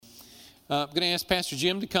I'm going to ask Pastor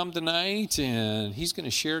Jim to come tonight, and he's going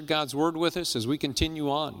to share God's Word with us as we continue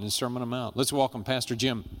on in the Sermon on the Mount. Let's welcome Pastor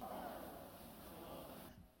Jim.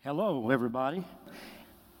 Hello, everybody.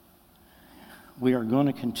 We are going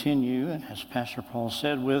to continue, as Pastor Paul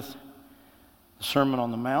said, with the Sermon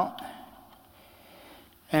on the Mount.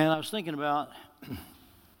 And I was thinking about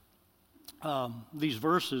these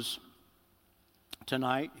verses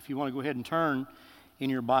tonight. If you want to go ahead and turn in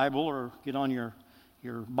your Bible or get on your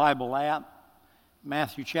Bible app,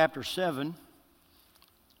 Matthew chapter 7,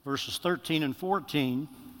 verses 13 and 14.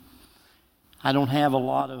 I don't have a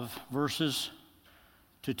lot of verses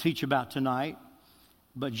to teach about tonight,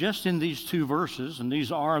 but just in these two verses, and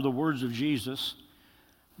these are the words of Jesus,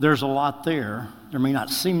 there's a lot there. There may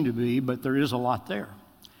not seem to be, but there is a lot there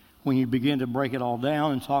when you begin to break it all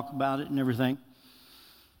down and talk about it and everything.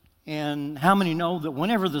 And how many know that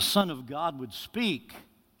whenever the Son of God would speak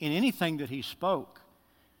in anything that he spoke,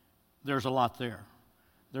 there's a lot there.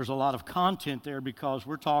 There's a lot of content there because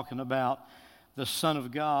we're talking about the Son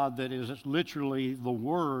of God that is literally the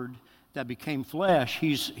Word that became flesh.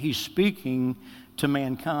 He's speaking to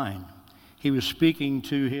mankind. He was speaking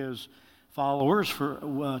to his followers,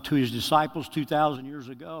 to his disciples 2,000 years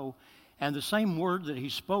ago. And the same word that he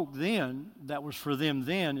spoke then, that was for them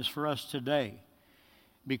then, is for us today.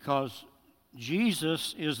 Because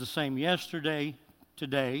Jesus is the same yesterday,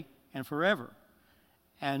 today, and forever.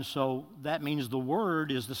 And so that means the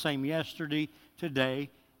Word is the same yesterday,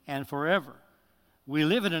 today, and forever. We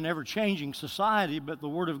live in an ever-changing society, but the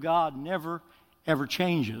Word of God never, ever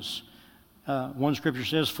changes. One scripture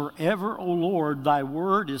says, "Forever, O Lord, thy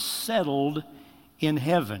word is settled in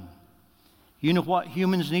heaven." You know what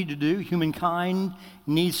humans need to do? Humankind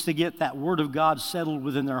needs to get that Word of God settled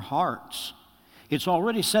within their hearts. It's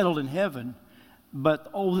already settled in heaven,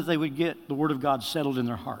 but oh, that they would get the Word of God settled in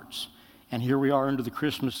their hearts. And here we are into the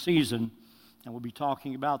Christmas season, and we'll be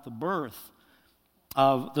talking about the birth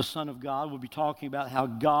of the Son of God. We'll be talking about how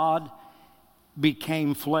God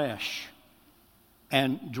became flesh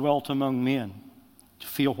and dwelt among men to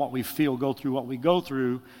feel what we feel, go through what we go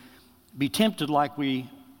through, be tempted like we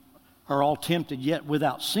are all tempted, yet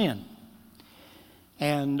without sin.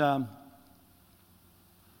 And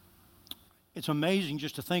it's amazing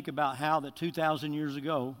just to think about how that 2,000 years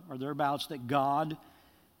ago, or thereabouts, that God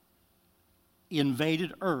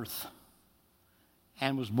invaded earth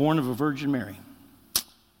and was born of a Virgin Mary.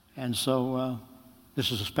 And so this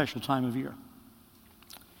is a special time of year.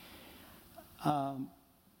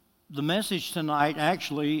 The message tonight,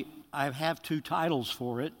 actually, I have two titles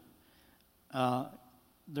for it.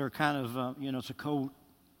 They're kind of, it's a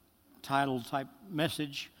co-title type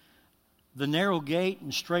message. The Narrow Gate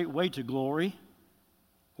and Straight Way to Glory,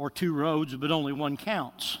 or Two Roads, but only one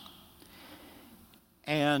counts.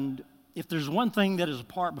 And if there's one thing that is a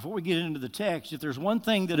part, before we get into the text, if there's one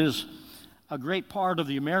thing that is a great part of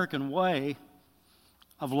the American way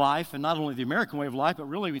of life, and not only the American way of life, but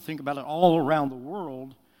really we think about it all around the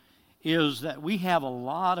world, is that we have a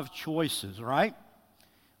lot of choices, right?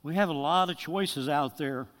 We have a lot of choices out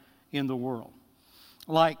there in the world.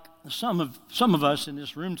 Like some of us in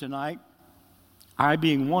this room tonight, I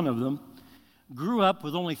being one of them, grew up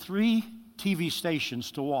with only 3 TV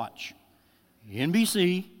stations to watch: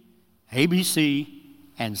 NBC, ABC,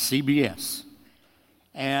 and CBS.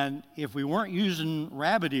 And if we weren't using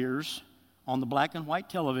rabbit ears on the black and white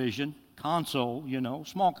television console,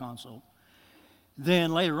 small console,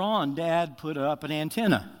 then later on Dad put up an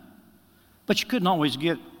antenna. But you couldn't always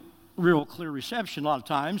get real clear reception a lot of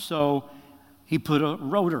times, so he put a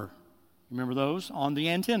rotor, remember those, on the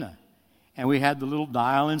antenna. And we had the little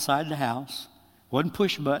dial inside the house. Wasn't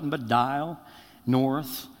push button, but dial,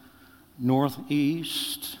 north,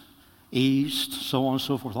 northeast, east, so on and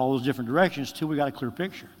so forth, all those different directions till we got a clear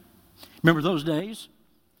picture. Remember those days?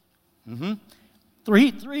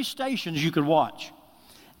 Three stations you could watch.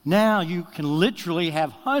 Now you can literally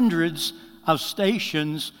have hundreds of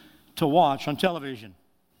stations to watch on television.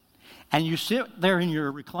 And you sit there in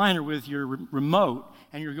your recliner with your remote,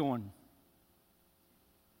 and you're going,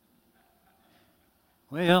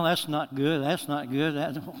 well, that's not good. That's not good.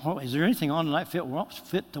 Is there anything on tonight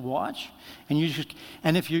fit to watch? And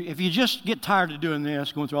if you just get tired of doing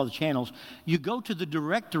this, going through all the channels, you go to the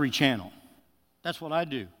directory channel. That's what I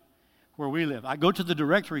do where we live. I go to the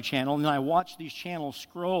directory channel, and I watch these channels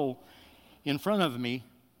scroll in front of me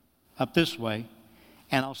up this way,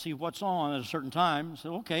 and I'll see what's on at a certain time.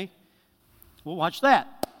 So, okay, we'll watch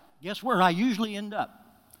that. Guess where I usually end up?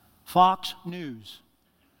 Fox News.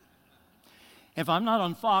 If I'm not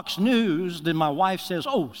on Fox News, then my wife says,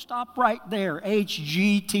 oh, stop right there,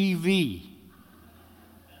 HGTV.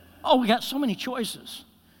 Oh, we got so many choices.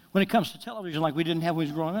 when it comes to television like we didn't have when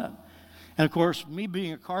we was growing up. And, of course, me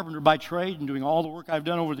being a carpenter by trade and doing all the work I've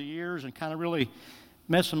done over the years and kind of really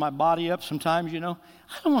messing my body up sometimes, I don't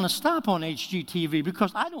want to stop on HGTV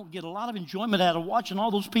because I don't get a lot of enjoyment out of watching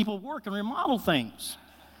all those people work and remodel things.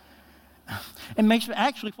 It makes me,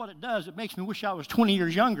 actually what it does, it makes me wish I was 20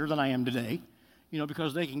 years younger than I am today,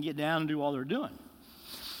 because they can get down and do all they're doing.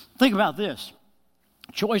 Think about this.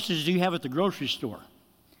 Choices do you have at the grocery store?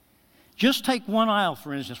 Just take one aisle,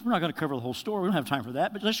 for instance. We're not going to cover the whole store. We don't have time for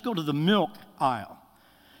that. But let's go to the milk aisle.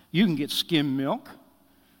 You can get skim milk,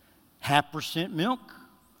 0.5% milk,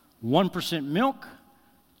 1% milk,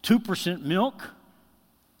 2% milk,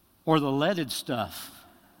 or the leaded stuff,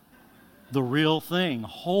 the real thing,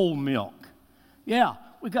 whole milk. Yeah,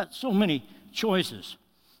 we've got so many choices.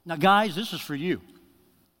 Now, guys, this is for you.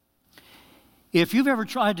 If you've ever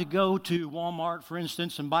tried to go to Walmart, for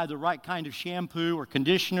instance, and buy the right kind of shampoo or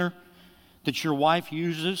conditioner that your wife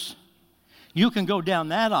uses, you can go down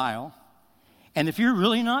that aisle, and if you're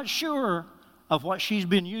really not sure of what she's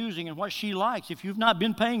been using and what she likes, if you've not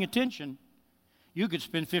been paying attention, you could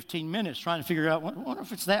spend 15 minutes trying to figure out, I wonder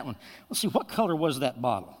if it's that one. Let's see, what color was that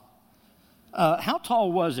bottle? How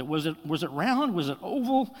tall was it? Was it round? Was it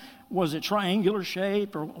oval? Was it triangular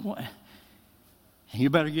shape? Or what? You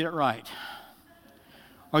better get it right,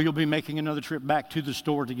 or you'll be making another trip back to the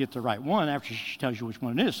store to get the right one after she tells you which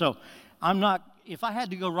one it is. So if I had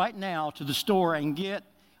to go right now to the store and get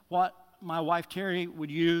what my wife Terry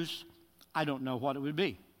would use, I don't know what it would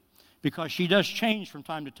be, because she does change from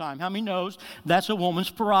time to time. How many knows that's a woman's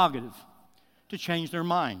prerogative to change their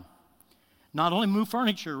mind? Not only move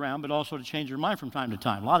furniture around, but also to change their mind from time to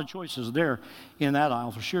time. A lot of choices there in that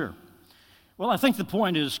aisle for sure. Well, I think the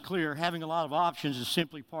point is clear. Having a lot of options is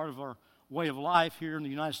simply part of our way of life here in the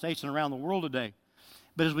United States and around the world today.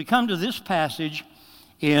 But as we come to this passage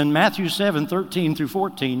in Matthew 7:13 through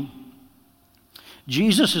 14,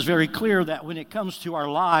 Jesus is very clear that when it comes to our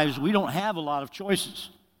lives, we don't have a lot of choices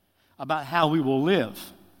about how we will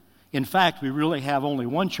live. In fact, we really have only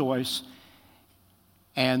one choice,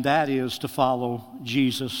 and that is to follow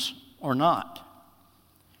Jesus or not.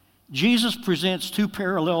 Jesus presents two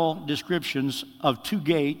parallel descriptions of two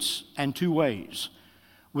gates and two ways,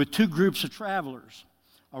 with two groups of travelers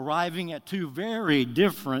arriving at two very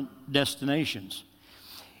different destinations.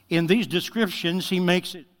 In these descriptions, he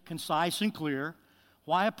makes it concise and clear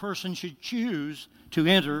why a person should choose to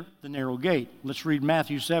enter the narrow gate. Let's read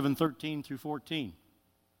Matthew 7:13 through 14.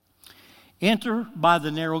 Enter by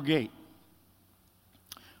the narrow gate.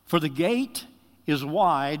 For the gate is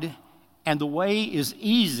wide and the way is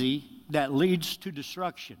easy that leads to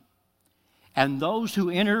destruction, and those who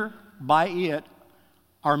enter by it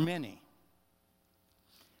are many.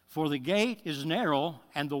 For the gate is narrow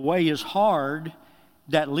and the way is hard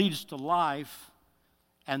that leads to life,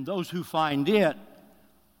 and those who find it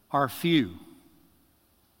are few.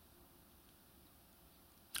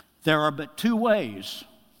 There are but two ways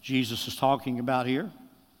Jesus is talking about here,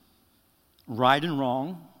 right and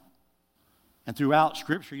wrong. And throughout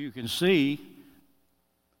Scripture you can see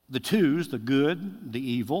the twos, the good, the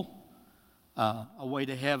evil, a way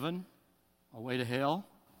to heaven, a way to hell.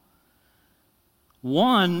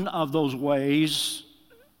 One of those ways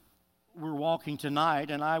we're walking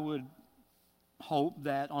tonight, and I would hope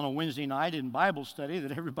that on a Wednesday night in Bible study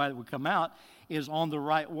that everybody would come out, is on the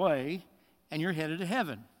right way, and you're headed to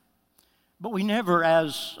heaven. But we never,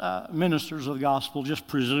 as ministers of the gospel, just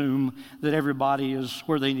presume that everybody is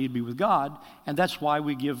where they need to be with God, and that's why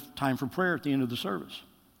we give time for prayer at the end of the service.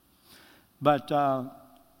 But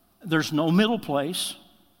there's no middle place.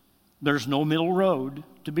 There's no middle road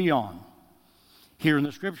to be on. Here in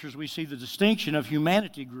the Scriptures, we see the distinction of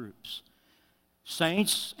humanity groups,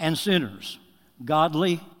 saints and sinners,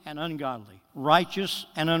 godly and ungodly, righteous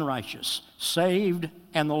and unrighteous, saved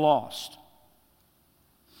and the lost.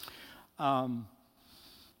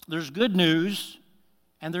 There's good news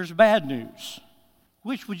and there's bad news.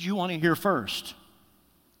 Which would you want to hear first?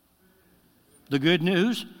 The good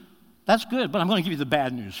news? That's good, but I'm going to give you the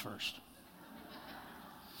bad news first.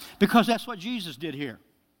 Because that's what Jesus did here.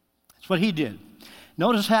 That's what he did.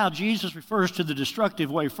 Notice how Jesus refers to the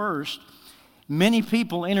destructive way first. Many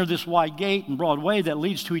people enter this wide gate and broad way that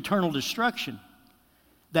leads to eternal destruction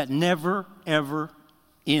that never, ever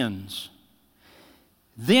ends.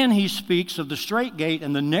 Then he speaks of the straight gate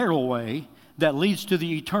and the narrow way that leads to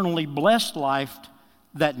the eternally blessed life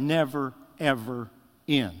that never, ever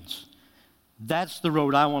ends. That's the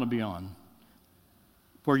road I want to be on,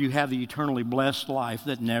 where you have the eternally blessed life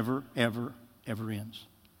that never, ever, ever ends.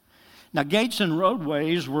 Now, gates and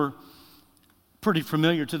roadways were pretty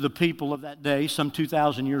familiar to the people of that day, some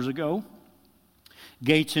 2,000 years ago.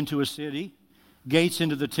 gates into a city, gates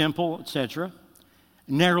into the temple, etc.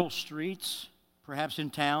 Narrow streets, perhaps in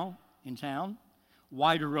town,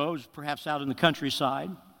 wider roads, perhaps out in the countryside.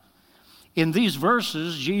 In these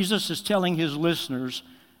verses, Jesus is telling his listeners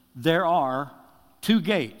there are two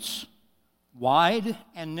gates, wide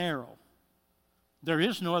and narrow. There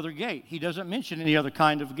is no other gate. He doesn't mention any other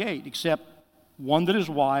kind of gate except one that is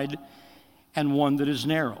wide and one that is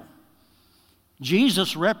narrow.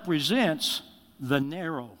 Jesus represents the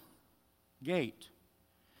narrow gate.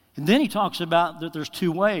 And then he talks about that there's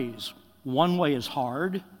two ways. One way is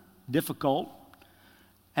hard, difficult,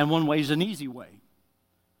 and one way is an easy way.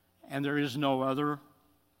 And there is no other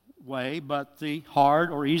way but the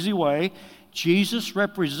hard or easy way. Jesus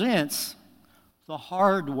represents the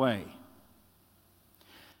hard way.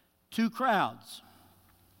 Two crowds.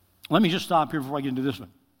 Let me just stop here before I get into this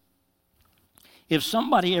one. If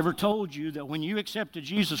somebody ever told you that when you accepted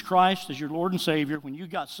Jesus Christ as your Lord and Savior, when you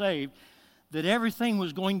got saved, that everything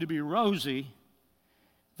was going to be rosy,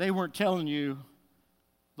 they weren't telling you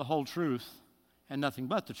the whole truth and nothing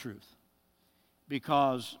but the truth.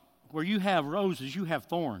 Because where you have roses, you have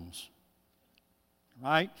thorns.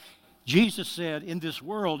 Right? Jesus said, in this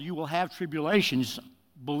world you will have tribulations.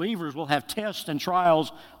 Believers will have tests and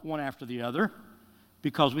trials one after the other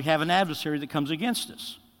because we have an adversary that comes against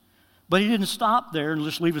us. But he didn't stop there and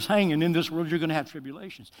just leave us hanging. In this world you're going to have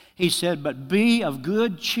tribulations. He said, but be of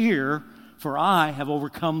good cheer, for I have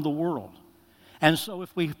overcome the world. And so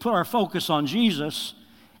if we put our focus on Jesus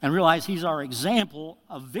and realize he's our example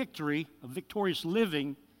of victory, of victorious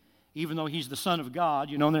living, even though he's the Son of God,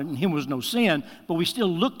 you know, and in him was no sin, but we still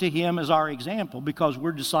look to him as our example because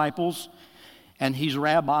we're disciples and he's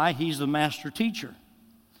rabbi, he's the master teacher.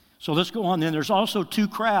 So let's go on then. There's also two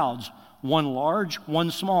crowds, one large,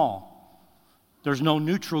 one small. There's no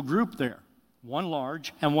neutral group there. One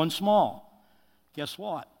large and one small. Guess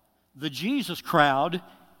what? The Jesus crowd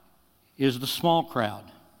is the small crowd.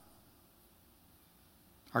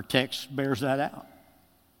 Our text bears that out.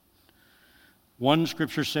 One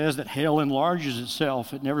scripture says that hell enlarges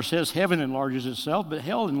itself. It never says heaven enlarges itself, but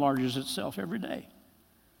hell enlarges itself every day.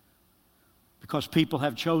 Because people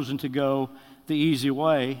have chosen to go the easy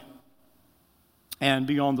way and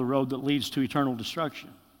be on the road that leads to eternal destruction.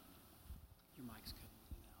 Your mic's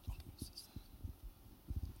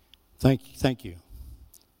good. Thank you.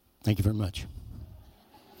 Thank you very much.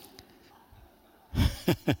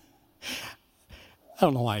 I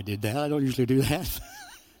don't know why I did that. I don't usually do that.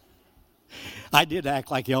 I did act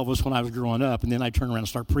like Elvis when I was growing up, and then I turned around and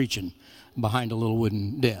started preaching behind a little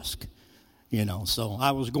wooden desk. You know, so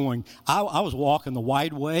I was walking the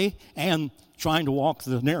wide way and trying to walk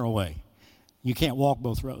the narrow way. You can't walk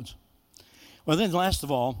both roads. Well, then last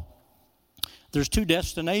of all, there's two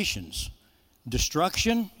destinations.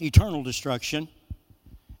 Destruction, eternal destruction,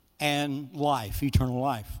 and life, eternal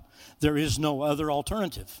life. There is no other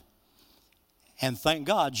alternative. And thank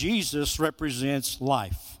God, Jesus represents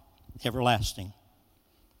life, everlasting.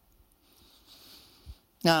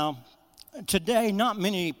 Now, today, not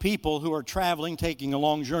many people who are traveling, taking a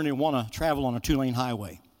long journey, want to travel on a two-lane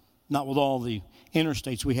highway. Not with all the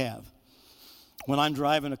interstates we have. When I'm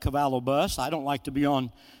driving a Cavallo bus, I don't like to be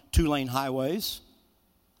on two-lane highways.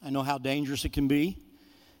 I know how dangerous it can be,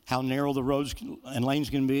 how narrow the roads and lanes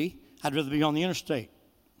can be. I'd rather be on the interstate.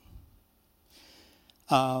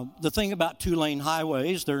 The thing about two-lane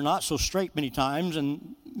highways, they're not so straight many times,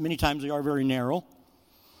 and many times they are very narrow.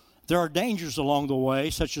 There are dangers along the way,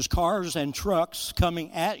 such as cars and trucks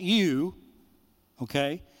coming at you,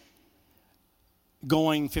 okay,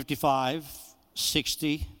 going 55,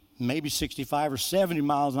 60, maybe 65 or 70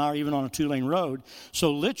 miles an hour, even on a two-lane road.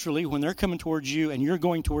 So literally, when they're coming towards you and you're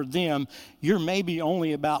going toward them, you're maybe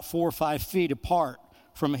only about 4 or 5 feet apart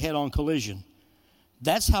from a head-on collision.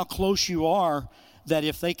 That's how close you are, that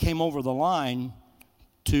if they came over the line,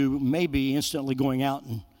 to maybe instantly going out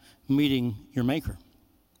and meeting your maker.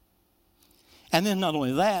 And then not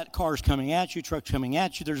only that, cars coming at you, trucks coming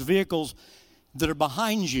at you, there's vehicles that are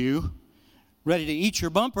behind you ready to eat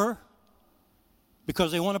your bumper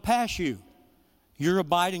because they want to pass you. You're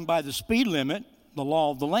abiding by the speed limit, the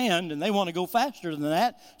law of the land, and they want to go faster than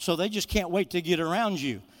that, so they just can't wait to get around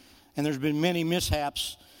you. And there's been many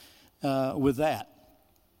mishaps with that.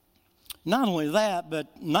 Not only that,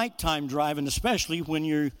 but nighttime driving, especially when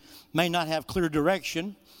you may not have clear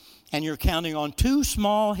direction and you're counting on 2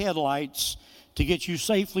 small headlights to get you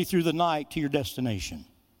safely through the night to your destination.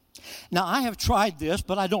 Now, I have tried this,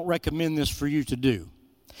 but I don't recommend this for you to do.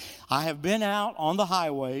 I have been out on the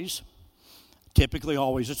highways, typically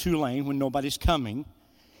always a 2-lane when nobody's coming,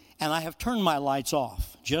 and I have turned my lights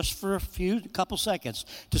off just for a couple seconds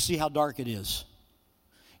to see how dark it is.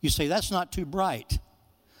 You say, that's not too bright.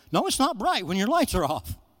 No, it's not bright when your lights are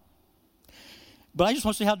off. But I just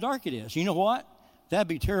want to see how dark it is. You know what? That'd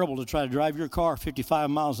be terrible to try to drive your car 55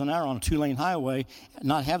 miles an hour on a 2-lane highway and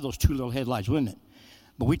not have those 2 little headlights, wouldn't it?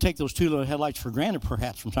 But we take those 2 little headlights for granted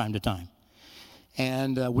perhaps from time to time.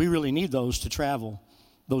 And we really need those to travel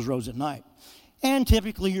those roads at night. And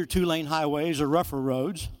typically your 2-lane highways are rougher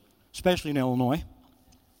roads, especially in Illinois.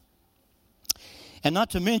 And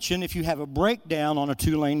not to mention, if you have a breakdown on a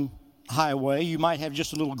 2-lane highway, you might have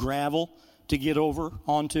just a little gravel to get over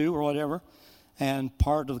onto or whatever, and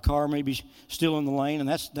part of the car may be still in the lane, and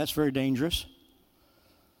that's very dangerous.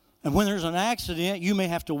 And when there's an accident, you may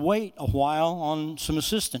have to wait a while on some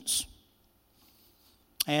assistance.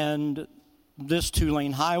 And this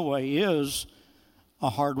 2-lane highway is a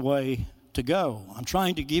hard way to go. I'm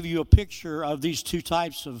trying to give you a picture of these 2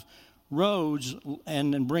 types of roads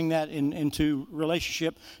and bring that into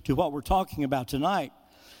relationship to what we're talking about tonight.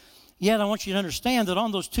 Yet I want you to understand that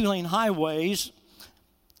on those 2-lane highways,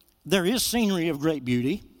 there is scenery of great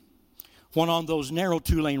beauty. When on those narrow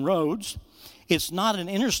 2-lane roads, it's not an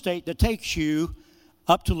interstate that takes you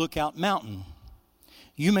up to Lookout Mountain.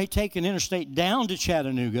 You may take an interstate down to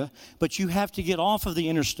Chattanooga, but you have to get off of the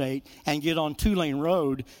interstate and get on 2-lane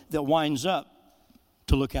road that winds up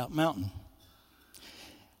to Lookout Mountain.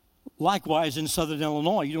 Likewise, in southern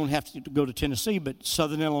Illinois, you don't have to go to Tennessee, but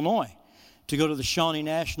southern Illinois, to go to the Shawnee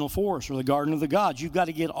National Forest or the Garden of the Gods, you've got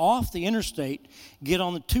to get off the interstate, get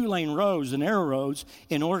on the 2-lane roads, the narrow roads,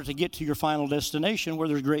 in order to get to your final destination where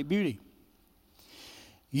there's great beauty.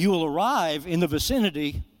 You will arrive in the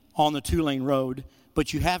vicinity on the 2-lane road,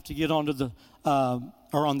 but you have to get onto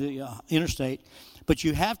the interstate, but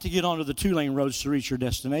you have to get onto the 2-lane roads to reach your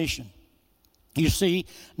destination. You see,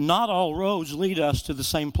 not all roads lead us to the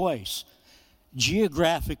same place,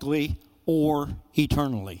 geographically or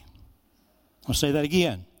eternally. I'll say that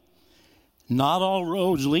again. Not all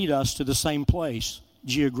roads lead us to the same place,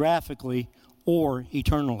 geographically or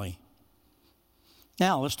eternally.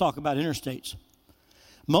 Now, let's talk about interstates.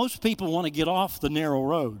 Most people want to get off the narrow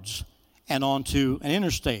roads and onto an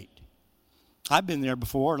interstate. I've been there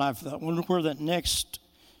before, and I wonder where that next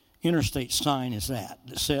interstate sign is at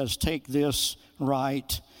that says, take this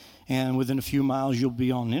right, and within a few miles you'll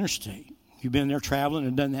be on an interstate. You've been there traveling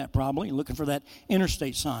and done that probably, looking for that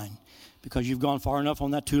interstate sign because you've gone far enough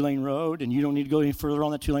on that 2-lane road, and you don't need to go any further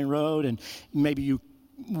on that 2-lane road, and maybe you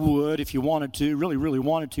would if you wanted to, really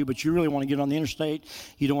wanted to, but you really want to get on the interstate.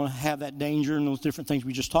 You don't want to have that danger and those different things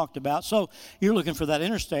we just talked about. So you're looking for that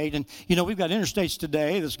interstate. And, we've got interstates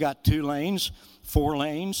today that's got 2 lanes, 4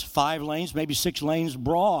 lanes, 5 lanes, maybe 6 lanes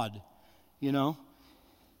broad,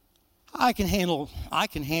 I can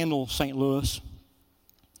handle St. Louis.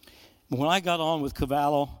 But when I got on with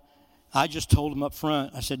Cavallo, I just told him up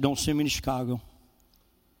front, I said, don't send me to Chicago.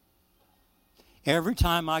 Every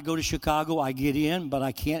time I go to Chicago, I get in, but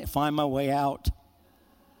I can't find my way out.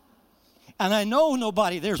 And I know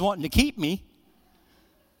nobody there's wanting to keep me.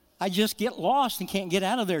 I just get lost and can't get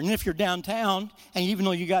out of there. And if you're downtown, and even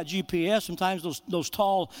though you got GPS, sometimes those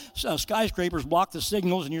tall skyscrapers block the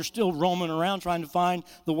signals, and you're still roaming around trying to find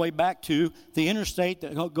the way back to the interstate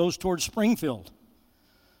that goes towards Springfield.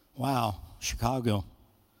 Wow, Chicago.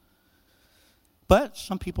 But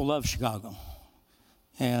some people love Chicago.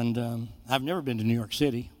 And I've never been to New York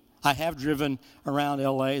City. I have driven around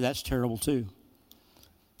L.A. That's terrible, too.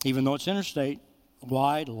 Even though it's interstate,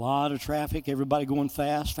 wide, a lot of traffic, everybody going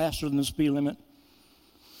fast, faster than the speed limit.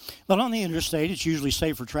 But on the interstate, it's usually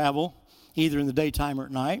safe for travel, either in the daytime or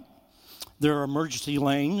at night. There are emergency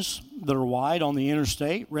lanes that are wide on the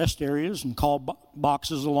interstate, rest areas and call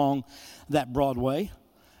boxes along that Broadway.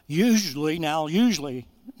 Usually, not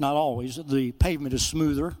always, the pavement is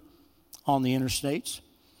smoother on the interstates.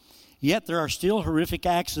 Yet there are still horrific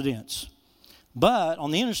accidents. But on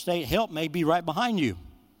the interstate, help may be right behind you.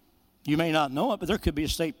 You may not know it, but there could be a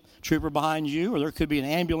state trooper behind you, or there could be an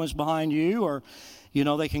ambulance behind you, or,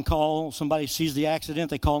 they can call, somebody sees the accident,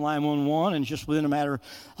 they call 911, and just within a matter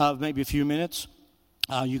of maybe a few minutes,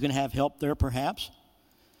 you can have help there perhaps.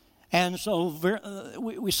 And so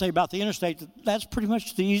we say about the interstate, that's pretty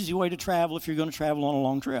much the easy way to travel if you're going to travel on a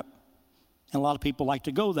long trip. And a lot of people like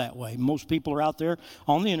to go that way. Most people are out there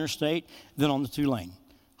on the interstate than on the 2-lane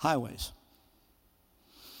highways.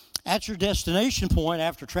 At your destination point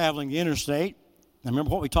after traveling the interstate,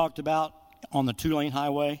 remember what we talked about on the 2-lane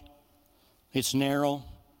highway? It's narrow,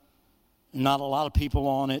 not a lot of people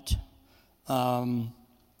on it.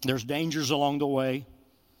 There's dangers along the way.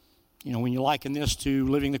 When you liken this to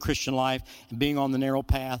living the Christian life and being on the narrow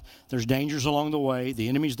path, there's dangers along the way. The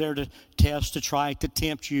enemy's there to test, to try to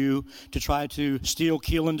tempt you, to try to steal,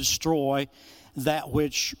 kill, and destroy. that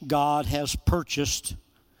which God has purchased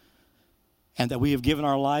and that we have given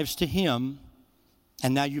our lives to Him,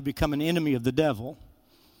 and now you become an enemy of the devil.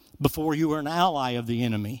 Before you were an ally of the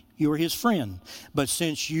enemy, you were his friend. But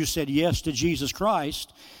since you said yes to Jesus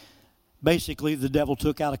Christ, basically the devil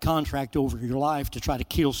took out a contract over your life to try to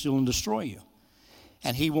kill, steal, and destroy you.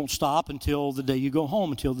 And he won't stop until the day you go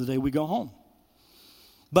home, until the day we go home.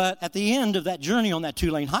 But at the end of that journey on that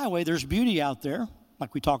 2-lane highway, there's beauty out there,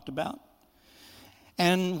 like we talked about.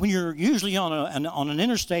 And when you're usually on an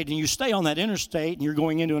interstate and you stay on that interstate and you're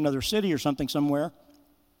going into another city or something somewhere,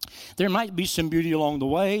 there might be some beauty along the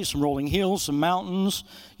way, some rolling hills, some mountains.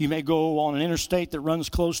 You may go on an interstate that runs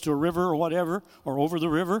close to a river or whatever, or over the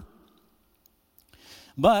river.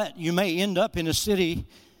 But you may end up in a city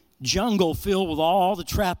jungle filled with all the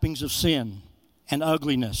trappings of sin and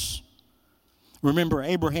ugliness. Remember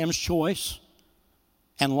Abraham's choice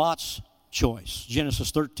and Lot's choice.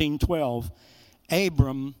 Genesis 13:12.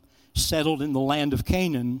 Abram settled in the land of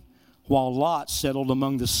Canaan, while Lot settled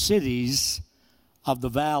among the cities of the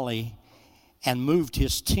valley and moved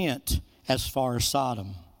his tent as far as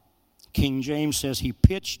Sodom. King James says he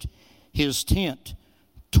pitched his tent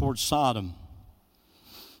towards Sodom.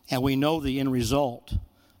 And we know the end result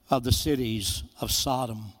of the cities of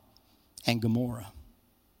Sodom and Gomorrah.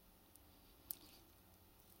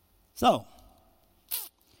 So,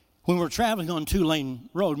 when we're traveling on 2-lane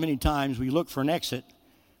road, many times we look for an exit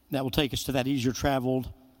that will take us to that easier traveled,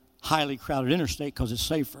 highly crowded interstate because it's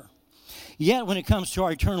safer. Yet when it comes to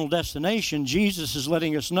our eternal destination, Jesus is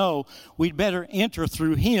letting us know we'd better enter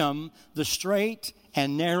through Him the straight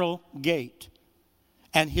and narrow gate,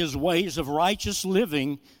 and His ways of righteous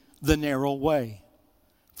living the narrow way.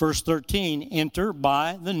 Verse 13, enter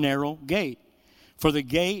by the narrow gate. For the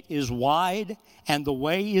gate is wide and the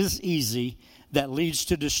way is easy that leads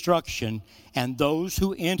to destruction, and those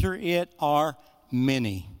who enter it are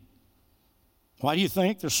many. Why do you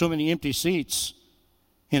think there's so many empty seats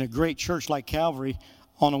in a great church like Calvary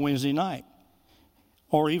on a Wednesday night?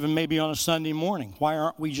 Or even maybe on a Sunday morning? Why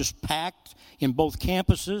aren't we just packed in both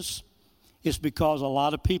campuses? It's because a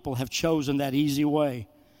lot of people have chosen that easy way.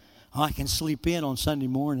 I can sleep in on Sunday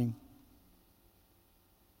morning.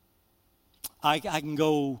 I can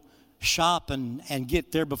go shop and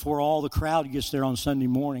get there before all the crowd gets there on Sunday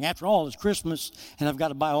morning. After all, it's Christmas, and I've got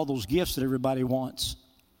to buy all those gifts that everybody wants.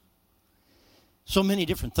 So many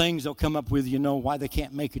different things they'll come up with, why they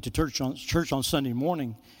can't make it to church on Sunday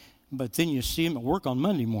morning, but then you see them at work on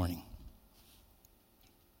Monday morning.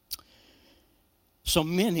 So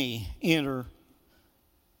many enter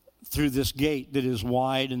through this gate that is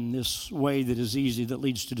wide and this way that is easy that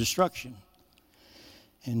leads to destruction.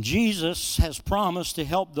 And Jesus has promised to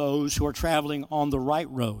help those who are traveling on the right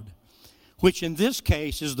road, which in this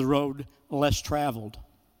case is the road less traveled.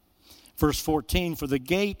 Verse 14, for the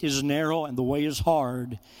gate is narrow and the way is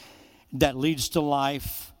hard that leads to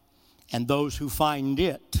life, and those who find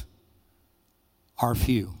it are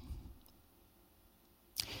few.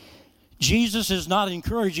 Jesus is not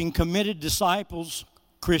encouraging committed disciples,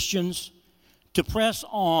 Christians, to press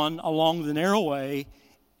on along the narrow way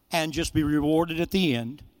and just be rewarded at the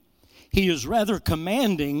end. He is rather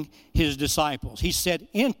commanding his disciples. He said,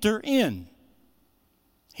 enter in.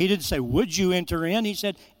 He didn't say, would you enter in? He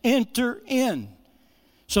said, enter in.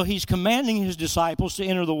 So he's commanding his disciples to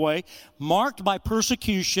enter the way, marked by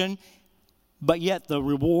persecution, but yet the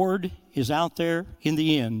reward is out there in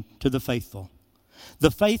the end to the faithful.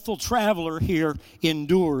 The faithful traveler here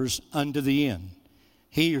endures unto the end.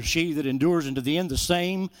 He or she that endures unto the end, the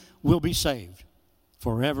same will be saved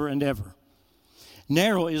forever and ever.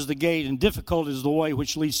 Narrow is the gate and difficult is the way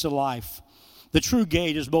which leads to life. The true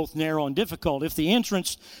gate is both narrow and difficult. If the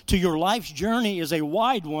entrance to your life's journey is a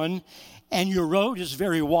wide one and your road is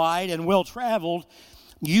very wide and well traveled,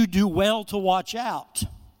 you do well to watch out.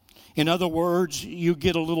 In other words, you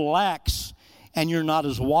get a little lax and you're not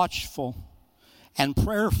as watchful and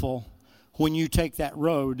prayerful when you take that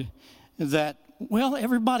road that,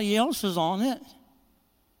 everybody else is on it.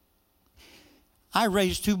 I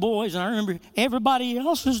raised 2 boys, and I remember everybody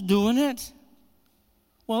else is doing it.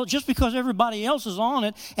 Well, just because everybody else is on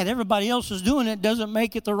it and everybody else is doing it doesn't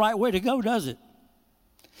make it the right way to go, does it?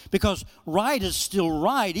 Because right is still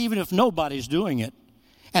right even if nobody's doing it.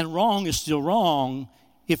 And wrong is still wrong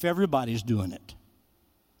if everybody's doing it.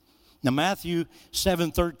 Now, Matthew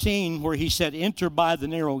 7:13, where he said, enter by the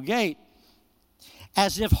narrow gate,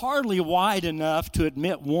 as if hardly wide enough to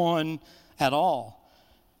admit one at all.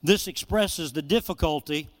 This expresses the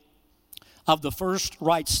difficulty of the first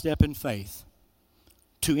right step in faith,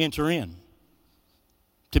 to enter in,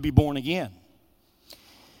 to be born again.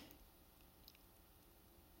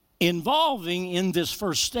 involving in this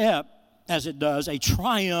first step, as it does, a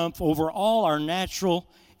triumph over all our natural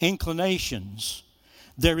inclinations.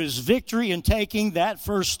 There is victory in taking that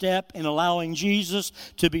first step in allowing Jesus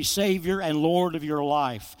to be Savior and Lord of your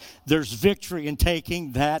life. There's victory in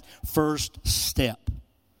taking that first step.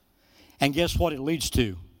 And guess what it leads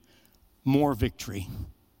to? More victory.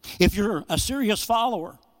 If you're a serious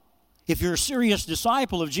follower, if you're a serious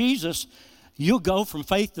disciple of Jesus, you'll go from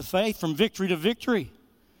faith to faith, from victory to victory.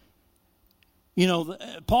 You know,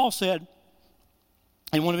 Paul said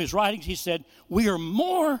in one of his writings, he said, we are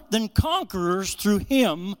more than conquerors through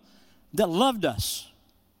him that loved us.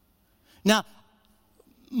 Now,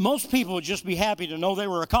 most people would just be happy to know they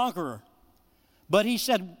were a conqueror. But he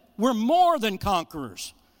said, we're more than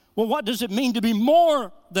conquerors. Well, what does it mean to be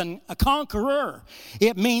more than a conqueror?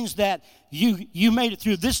 It means that you made it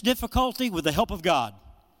through this difficulty with the help of God.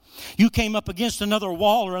 You came up against another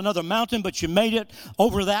wall or another mountain, but you made it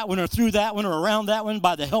over that one or through that one or around that one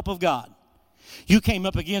by the help of God. You came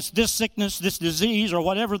up against this sickness, this disease, or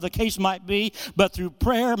whatever the case might be, but through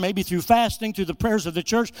prayer, maybe through fasting, through the prayers of the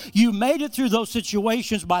church, you made it through those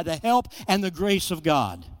situations by the help and the grace of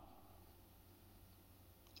God.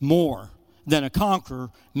 More than a conqueror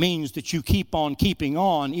means that you keep on keeping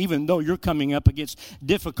on, even though you're coming up against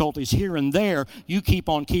difficulties here and there. You keep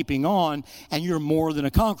on keeping on, and you're more than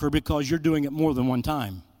a conqueror because you're doing it more than one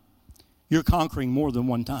time. You're conquering more than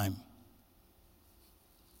one time.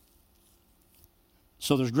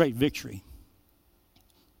 So there's great victory.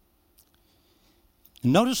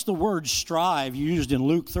 Notice the word strive used in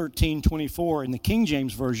Luke 13:24 in the King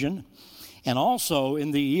James Version and also in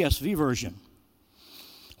the ESV version,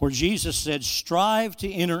 where Jesus said, strive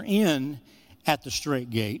to enter in at the strait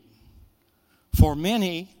gate. For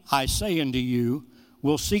many, I say unto you,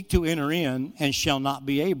 will seek to enter in and shall not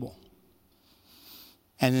be able.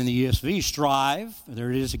 And in the ESV, strive, there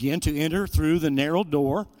it is again, to enter through the narrow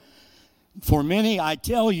door. For many, I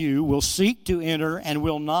tell you, will seek to enter and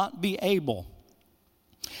will not be able.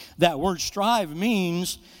 That word strive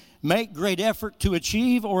means make great effort to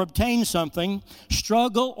achieve or obtain something,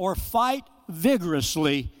 struggle or fight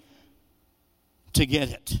vigorously to get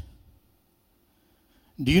it.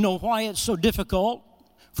 Do you know why it's so difficult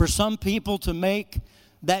for some people to make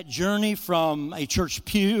that journey from a church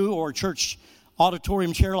pew or church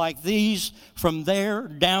auditorium chair like these, from there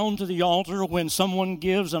down to the altar when someone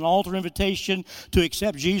gives an altar invitation to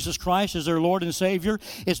accept Jesus Christ as their Lord and Savior?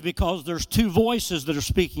 It's because there's two voices that are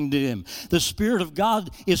speaking to them. The Spirit of God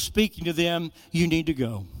is speaking to them, you need to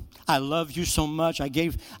go. I love you so much.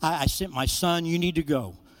 I sent my son, you need to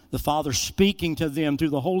go. The Father speaking to them through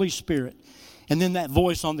the Holy Spirit. And then that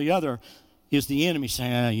voice on the other is the enemy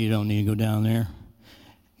saying, you don't need to go down there.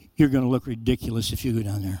 You're going to look ridiculous if you go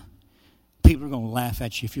down there. People are going to laugh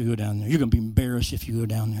at you if you go down there. You're going to be embarrassed if you go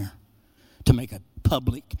down there to make a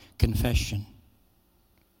public confession.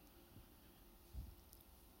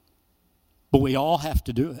 But we all have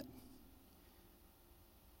to do it.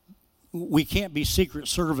 We can't be Secret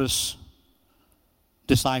Service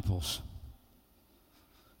disciples.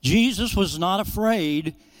 Jesus was not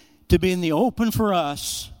afraid to be in the open for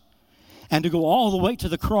us and to go all the way to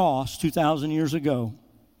the cross 2,000 years ago.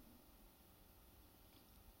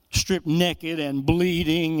 Stripped naked and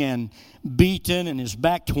bleeding and beaten and his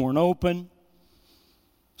back torn open.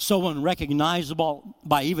 So unrecognizable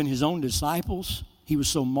by even his own disciples. He was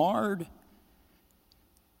so marred.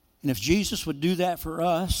 And if Jesus would do that for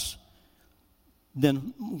us,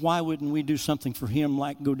 then why wouldn't we do something for him,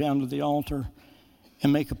 like go down to the altar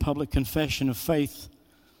and make a public confession of faith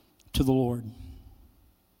to the Lord?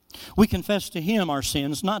 We confess to him our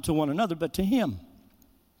sins, not to one another, but to him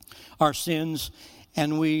our sins.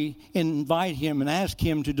 And we invite him and ask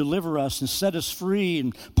him to deliver us and set us free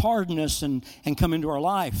and pardon us and come into our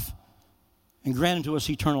life and grant unto us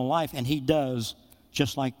eternal life. And he does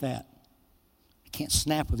just like that. I can't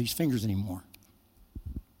snap with these fingers anymore.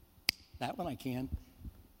 That one I can.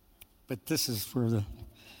 But this is where the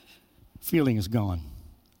feeling is gone.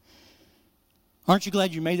 Aren't you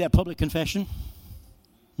glad you made that public confession?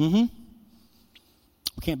 We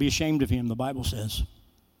can't be ashamed of him, the Bible says.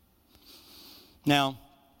 Now,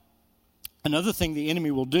 another thing the enemy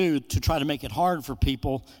will do to try to make it hard for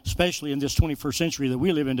people, especially in this 21st century that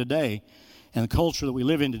we live in today, and the culture that we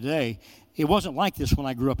live in today, it wasn't like this when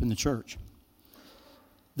I grew up in the church.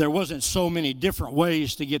 There wasn't so many different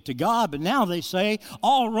ways to get to God, but now they say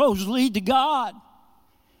all roads lead to God.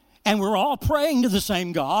 And we're all praying to the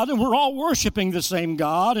same God, and we're all worshiping the same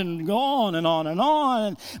God, and go on and on and on.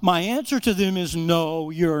 And my answer to them is, no,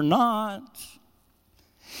 you're not.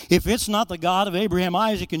 If it's not the God of Abraham,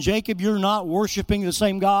 Isaac, and Jacob, you're not worshiping the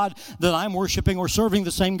same God that I'm worshiping, or serving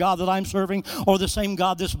the same God that I'm serving, or the same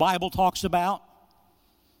God this Bible talks about.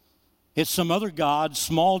 It's some other God,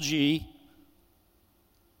 small g.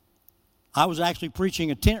 I was actually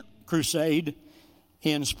preaching a tent crusade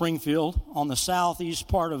in Springfield on the southeast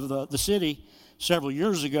part of the city several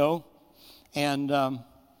years ago. And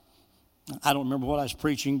I don't remember what I was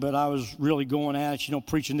preaching, but I was really going at it,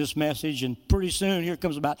 preaching this message. And pretty soon, here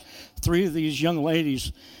comes about 3 of these young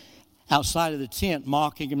ladies outside of the tent,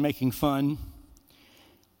 mocking and making fun.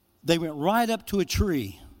 They went right up to a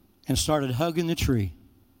tree and started hugging the tree.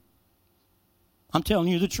 I'm telling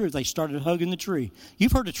you the truth. They started hugging the tree.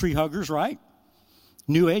 You've heard of tree huggers, right?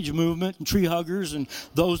 New Age movement and tree huggers and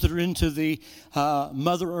those that are into the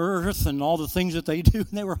Mother Earth and all the things that they do. And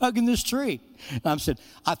they were hugging this tree. And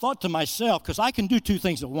I thought to myself, because I can do 2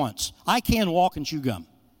 things at once. I can walk and chew gum.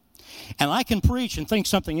 And I can preach and think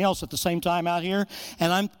something else at the same time out here.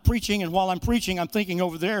 And I'm preaching, and while I'm preaching, I'm thinking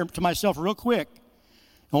over there to myself real quick.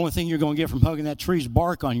 The only thing you're going to get from hugging that tree is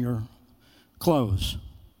bark on your clothes.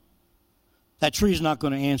 That tree's not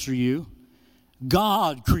going to answer you.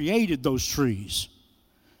 God created those trees.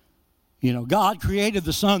 God created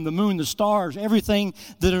the sun, the moon, the stars, everything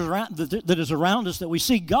that is around us that we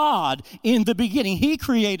see. God, in the beginning, He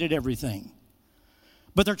created everything.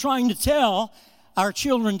 But they're trying to tell our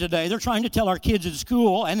children today, they're trying to tell our kids at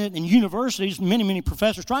school and in universities, many, many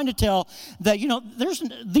professors, trying to tell that, there's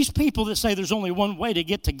these people that say there's only one way to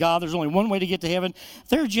get to God, there's only one way to get to heaven,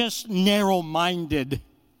 they're just narrow-minded.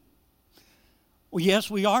 Well,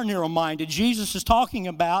 yes, we are narrow-minded. Jesus is talking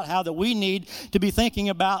about how that we need to be thinking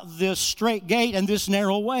about this straight gate and this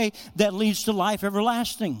narrow way that leads to life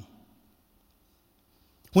everlasting.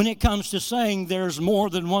 When it comes to saying there's more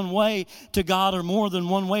than one way to God or more than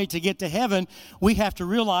one way to get to heaven, we have to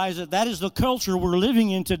realize that is the culture we're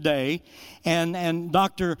living in today. And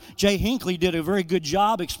Dr. Jay Hinckley did a very good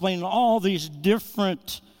job explaining all these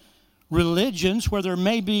different religions where there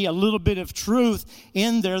may be a little bit of truth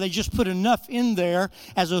in there. They just put enough in there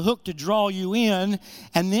as a hook to draw you in,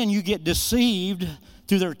 and then you get deceived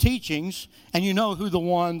through their teachings, and you know who the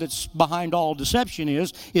one that's behind all deception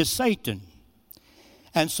is Satan.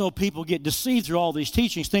 And so people get deceived through all these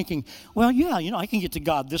teachings thinking, well, yeah, I can get to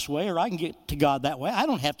God this way or I can get to God that way. I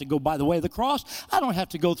don't have to go by the way of the cross. I don't have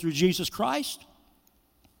to go through Jesus Christ.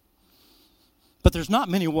 But there's not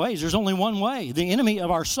many ways. There's only one way. The enemy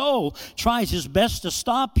of our soul tries his best to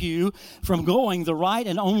stop you from going the right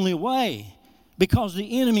and only way, because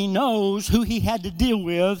the enemy knows who he had to deal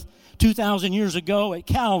with 2,000 years ago at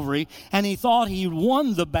Calvary, and he thought he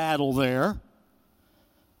won the battle there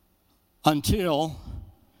until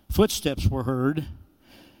footsteps were heard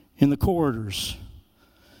in the corridors.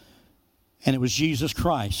 And it was Jesus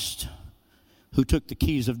Christ who took the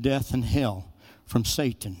keys of death and hell from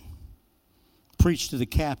Satan, preached to the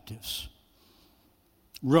captives,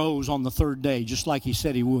 rose on the 3rd day, just like He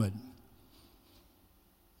said He would.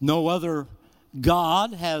 No other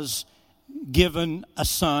God has given a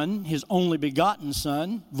son, His only begotten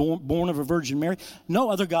Son, born of a Virgin Mary. No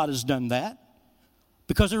other God has done that,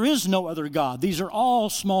 because there is no other God. These are all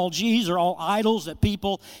small g's, are all idols that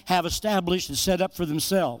people have established and set up for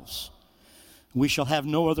themselves. We shall have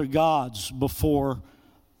no other gods before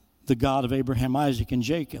the God of Abraham, Isaac, and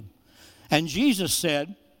Jacob. And Jesus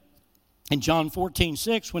said in John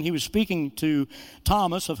 14:6, when He was speaking to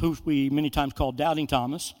Thomas, of who we many times call Doubting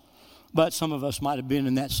Thomas, but some of us might have been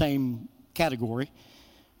in that same category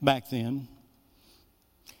back then.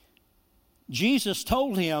 Jesus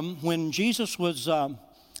told him, when Jesus was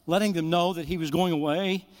letting them know that He was going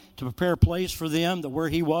away to prepare a place for them, that where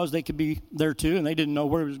He was, they could be there too, and they didn't know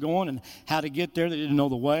where He was going and how to get there. They didn't know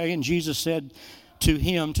the way. And Jesus said to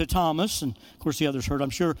him, to Thomas, and of course the others heard, I'm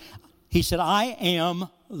sure, He said, I am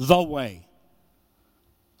the way.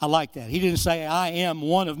 I like that. He didn't say, I am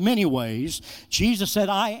one of many ways. Jesus said,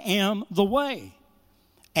 I am the way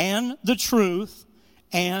and the truth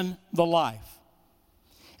and the life.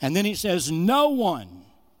 And then He says, no one.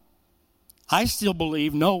 I still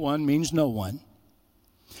believe no one means no one.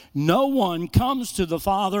 No one comes to the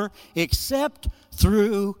Father except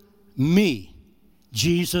through me,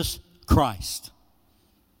 Jesus Christ.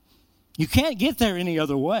 You can't get there any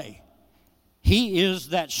other way. He is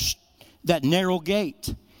that narrow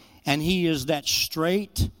gate, and He is that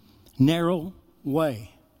straight, narrow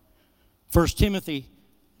way. 1 Timothy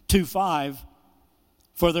 2:5,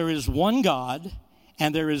 for there is one God,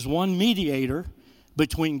 and there is one mediator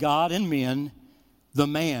between God and men, the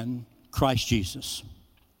man Christ Jesus.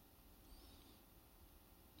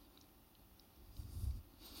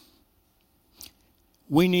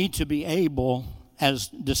 We need to be able, as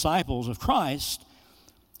disciples of Christ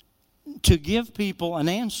to give people an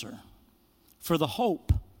answer for the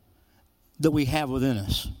hope that we have within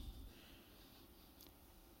us.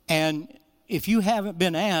 And if you haven't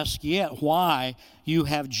been asked yet why you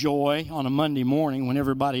have joy on a Monday morning when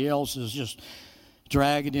everybody else is just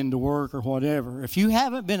dragging into work or whatever, if you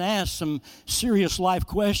haven't been asked some serious life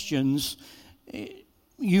questions,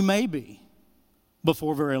 you may be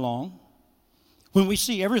before very long. When we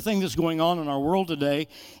see everything that's going on in our world today,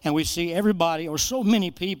 and we see everybody or so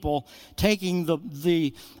many people taking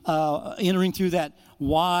the entering through that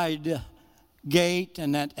wide gate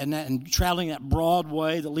and traveling that broad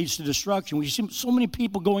way that leads to destruction, we see so many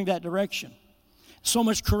people going that direction. So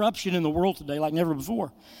much corruption in the world today like never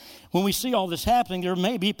before. When we see all this happening, there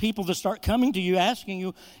may be people that start coming to you asking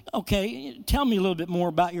you, okay, tell me a little bit more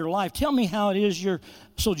about your life. Tell me how it is you're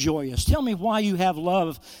so joyous. Tell me why you have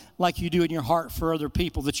love like you do in your heart for other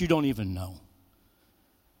people that you don't even know.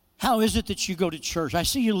 How is it that you go to church? I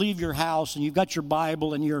see you leave your house and you've got your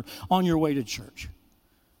Bible and you're on your way to church.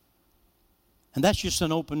 And that's just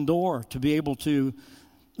an open door to be able to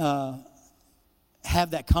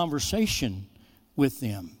have that conversation with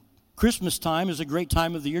them. Christmas time is a great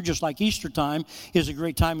time of the year, just like Easter time is a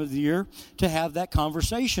great time of the year to have that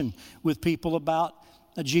conversation with people about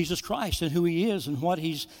Jesus Christ and who He is and what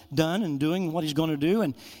He's done and doing and what He's going to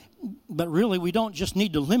do. But really, we don't just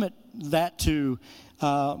need to limit that to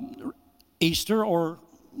Easter or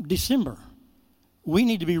December. We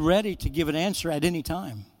need to be ready to give an answer at any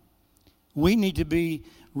time. We need to be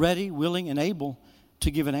ready, willing, and able to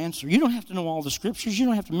give an answer. You don't have to know all the scriptures. You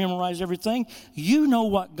don't have to memorize everything. You know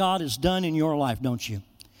what God has done in your life, don't you?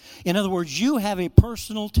 In other words, you have a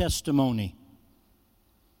personal testimony.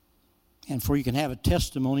 And before you can have a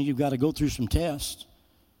testimony, you've got to go through some tests,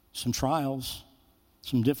 some trials,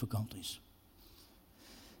 some difficulties.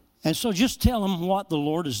 And so just tell them what the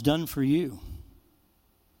Lord has done for you.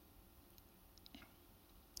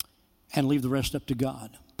 And leave the rest up to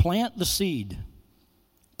God. Plant the seed.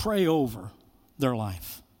 Pray over their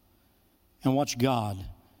life and watch God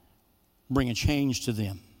bring a change to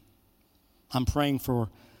them. I'm praying for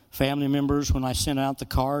family members. When I sent out the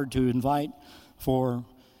card to invite for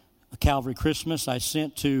a Calvary Christmas, I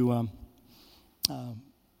sent to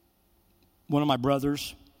one of my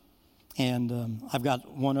brothers, and I've got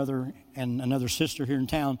one other and another sister here in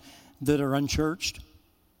town that are unchurched.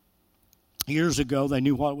 Years ago, they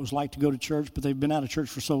knew what it was like to go to church, but they've been out of church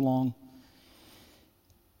for so long.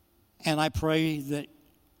 And I pray that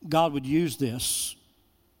God would use this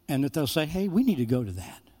and that they'll say, hey, we need to go to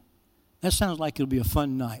that. That sounds like it'll be a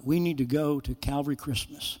fun night. We need to go to Calvary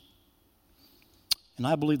Christmas. And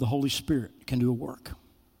I believe the Holy Spirit can do a work.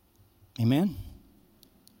 Amen?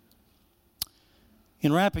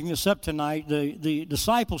 In wrapping this up tonight, the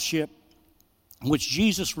discipleship which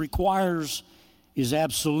Jesus requires is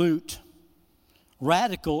absolute,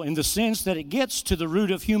 radical in the sense that it gets to the root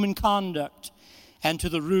of human conduct and to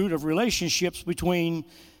the root of relationships between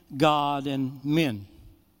God and men.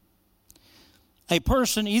 A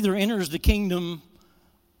person either enters the kingdom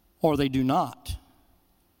or they do not.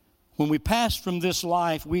 When we pass from this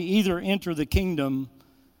life, we either enter the kingdom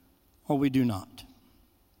or we do not.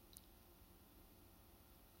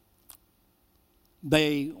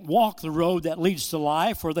 They walk the road that leads to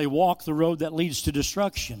life or they walk the road that leads to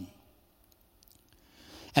destruction.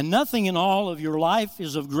 And nothing in all of your life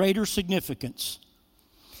is of greater significance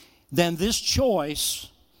than this choice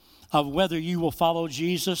of whether you will follow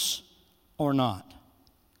Jesus or not.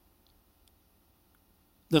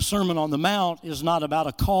 The Sermon on the Mount is not about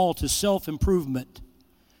a call to self-improvement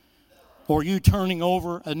or you turning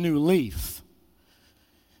over a new leaf.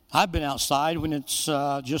 I've been outside when it's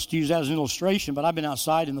just used as an illustration, but I've been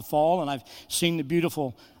outside in the fall and I've seen the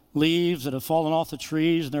beautiful leaves that have fallen off the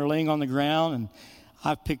trees and they're laying on the ground, and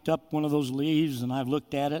I've picked up one of those leaves and I've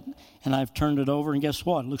looked at it and I've turned it over, and guess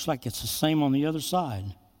what? It looks like it's the same on the other side.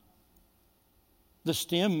 The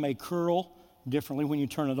stem may curl differently when you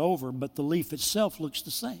turn it over, but the leaf itself looks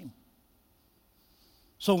the same.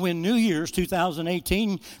 So when New Year's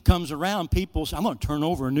 2018 comes around, people say, I'm going to turn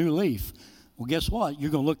over a new leaf. Well, guess what?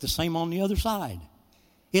 You're going to look the same on the other side.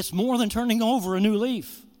 It's more than turning over a new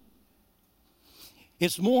leaf.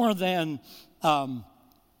 It's more than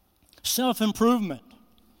self-improvement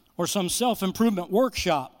or some self-improvement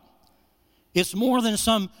workshop. It's more than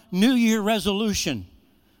some New Year resolution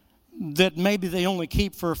that maybe they only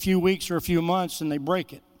keep for a few weeks or a few months and they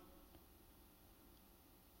break it.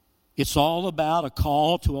 It's all about a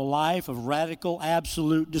call to a life of radical,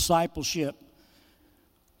 absolute discipleship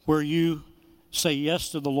where you say yes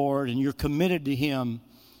to the Lord and you're committed to Him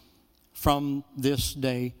from this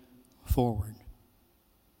day forward.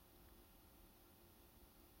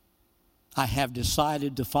 I have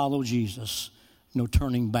decided to follow Jesus. No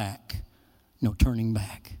turning back. No turning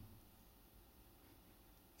back.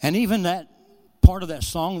 And even that part of that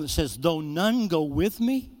song that says, though none go with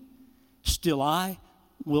me, still I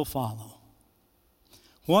will follow.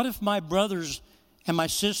 What if my brothers and my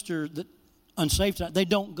sister that unsaved, they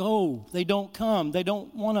don't go, they don't come, they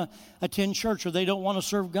don't want to attend church, or they don't want to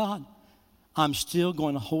serve God? I'm still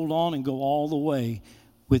going to hold on and go all the way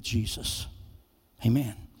with Jesus.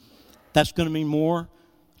 Amen. That's going to mean more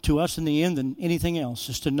to us in the end than anything else,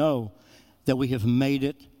 is to know that we have made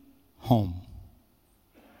it home.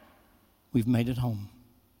 We've made it home.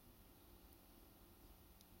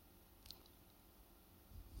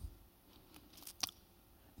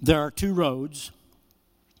 There are two roads,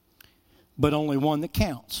 but only one that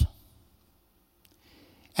counts.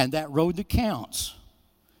 And that road that counts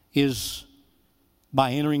is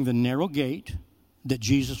by entering the narrow gate that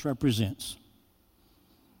Jesus represents.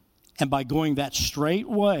 And by going that straight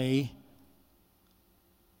way,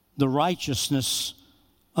 the righteousness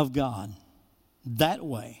of God, that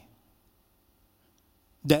way,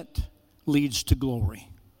 that leads to glory.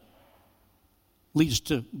 Leads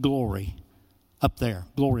to glory up there,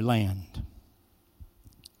 glory land.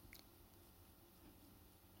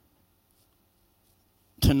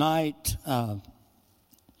 Tonight,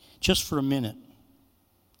 just for a minute,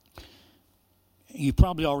 you've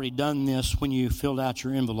probably already done this when you filled out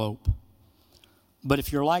your envelope. But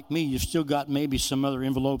if you're like me, you've still got maybe some other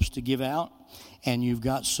envelopes to give out, and you've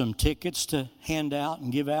got some tickets to hand out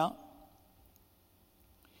and give out.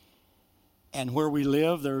 And where we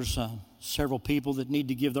live, there's several people that need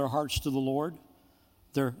to give their hearts to the Lord.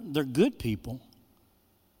 They're good people,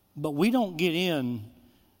 but we don't get in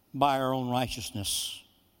by our own righteousness.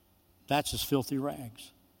 That's as filthy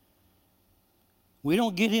rags. We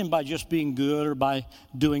don't get in by just being good or by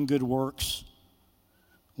doing good works.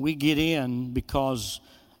 We get in because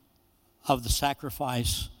of the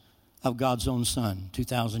sacrifice of God's own Son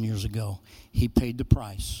 2,000 years ago. He paid the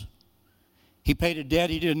price. He paid a debt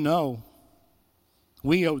he didn't know.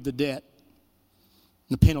 We owed the debt,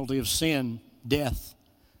 the penalty of sin, death.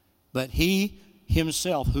 But he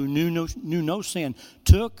himself, who knew no sin,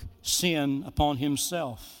 took sin upon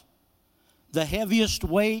himself. The heaviest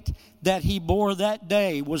weight that he bore that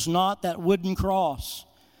day was not that wooden cross,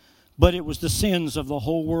 but it was the sins of the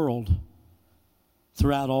whole world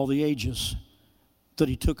throughout all the ages that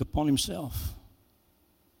he took upon himself.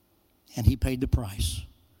 And he paid the price.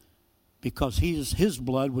 Because his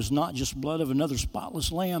blood was not just blood of another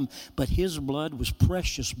spotless lamb, but his blood was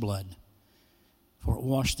precious blood, for it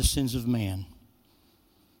washed the sins of man.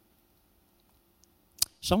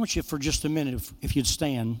 So I want you for just a minute, if you'd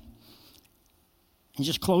stand, and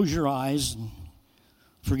just close your eyes and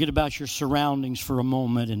forget about your surroundings for a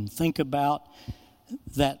moment and think about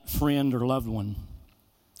that friend or loved one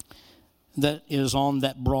that is on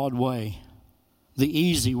that broad way, the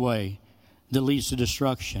easy way that leads to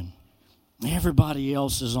destruction. Everybody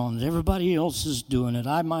else is on it. Everybody else is doing it.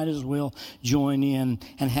 I might as well join in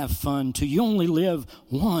and have fun too. You only live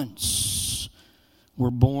once. We're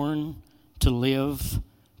born to live,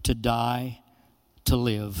 to die, to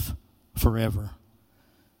live forever.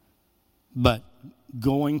 But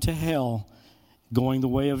going to hell, going the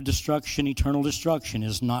way of destruction, eternal destruction,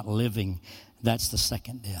 is not living. That's the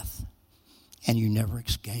second death. And you never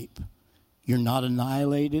escape. You're not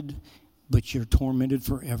annihilated, but you're tormented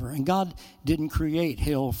forever. And God didn't create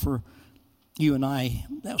hell for you and I.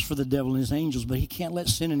 That was for the devil and his angels, but he can't let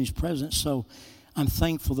sin in his presence. So I'm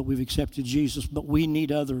thankful that we've accepted Jesus, but we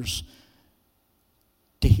need others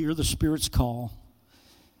to hear the Spirit's call.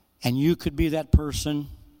 And you could be that person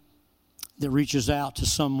that reaches out to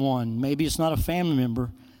someone. Maybe it's not a family member,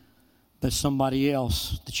 but somebody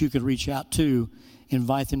else that you could reach out to,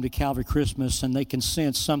 invite them to Calvary Christmas, and they can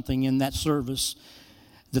sense something in that service.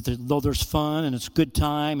 That though there's fun and it's a good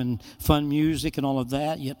time and fun music and all of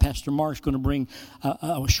that, yet Pastor Mark's going to bring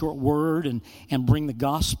a short word and bring the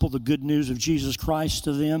gospel, the good news of Jesus Christ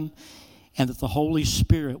to them, and that the Holy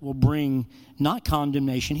Spirit will bring not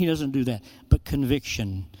condemnation, he doesn't do that, but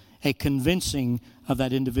conviction, a convincing of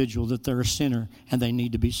that individual that they're a sinner and they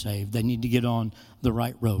need to be saved. They need to get on the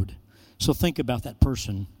right road. So think about that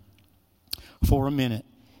person for a minute,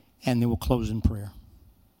 and then we'll close in prayer.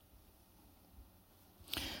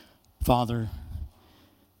 Father,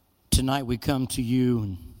 tonight we come to you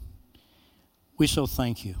and we so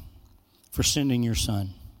thank you for sending your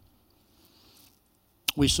Son.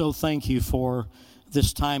 We so thank you for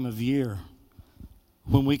this time of year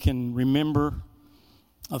when we can remember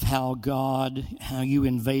of how you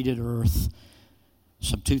invaded earth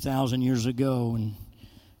some 2,000 years ago and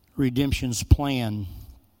redemption's plan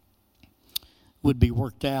would be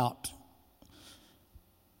worked out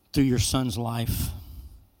through your son's life,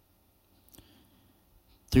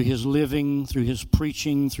 through his living, through his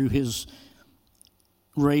preaching, through his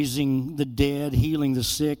raising the dead, healing the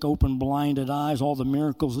sick, open blinded eyes, all the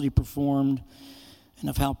miracles that he performed, and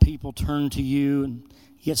of how people turned to you, and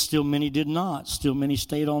yet still many did not. Still many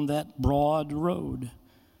stayed on that broad road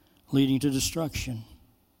leading to destruction.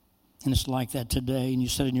 And it's like that today. And you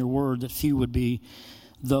said in your word that few would be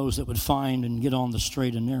those that would find and get on the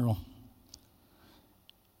straight and narrow.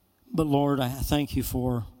 But Lord, I thank you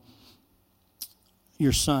for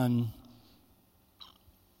your son,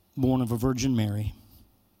 born of a Virgin Mary,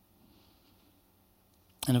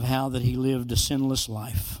 and of how that he lived a sinless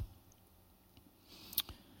life.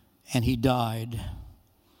 And he died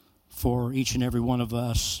for each and every one of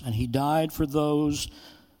us. And he died for those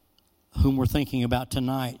whom we're thinking about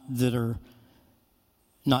tonight that are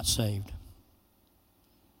not saved.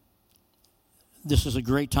 This is a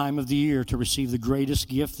great time of the year to receive the greatest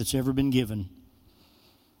gift that's ever been given.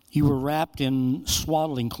 You were wrapped in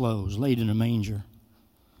swaddling clothes, laid in a manger.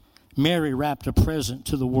 Mary wrapped a present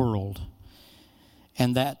to the world,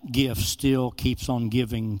 and that gift still keeps on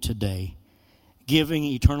giving today, giving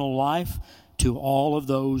eternal life to all of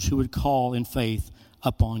those who would call in faith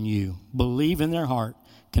upon you, believe in their heart,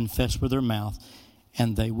 confess with their mouth,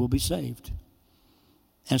 and they will be saved.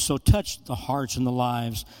 And so touch the hearts and the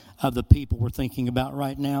lives of the people we're thinking about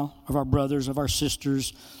right now, of our brothers, of our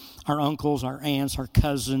sisters, our uncles, our aunts, our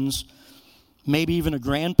cousins, maybe even a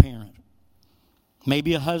grandparent,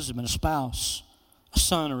 maybe a husband, a spouse, a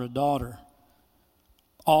son or a daughter.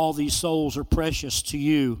 All these souls are precious to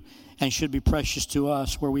you and should be precious to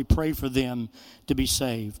us, where we pray for them to be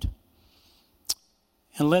saved.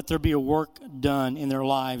 And let there be a work done in their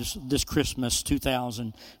lives this Christmas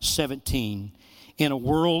 2017 in a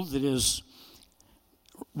world that is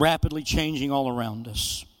rapidly changing all around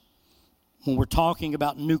us. When we're talking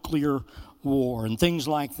about nuclear war and things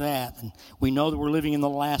like that, and we know that we're living in the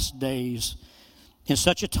last days, in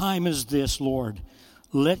such a time as this, Lord,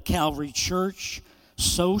 let Calvary Church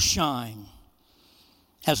so shine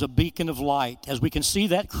as a beacon of light. As we can see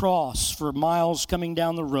that cross for miles coming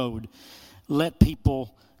down the road, let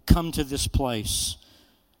people come to this place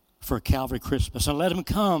for Calvary Christmas. And let them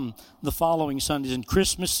come the following Sundays and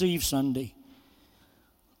Christmas Eve Sunday.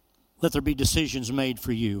 Let there be decisions made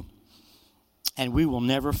for you. And we will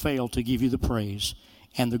never fail to give you the praise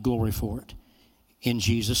and the glory for it. In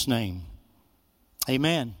Jesus' name.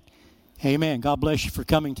 Amen. Amen. God bless you for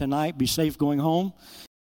coming tonight. Be safe going home.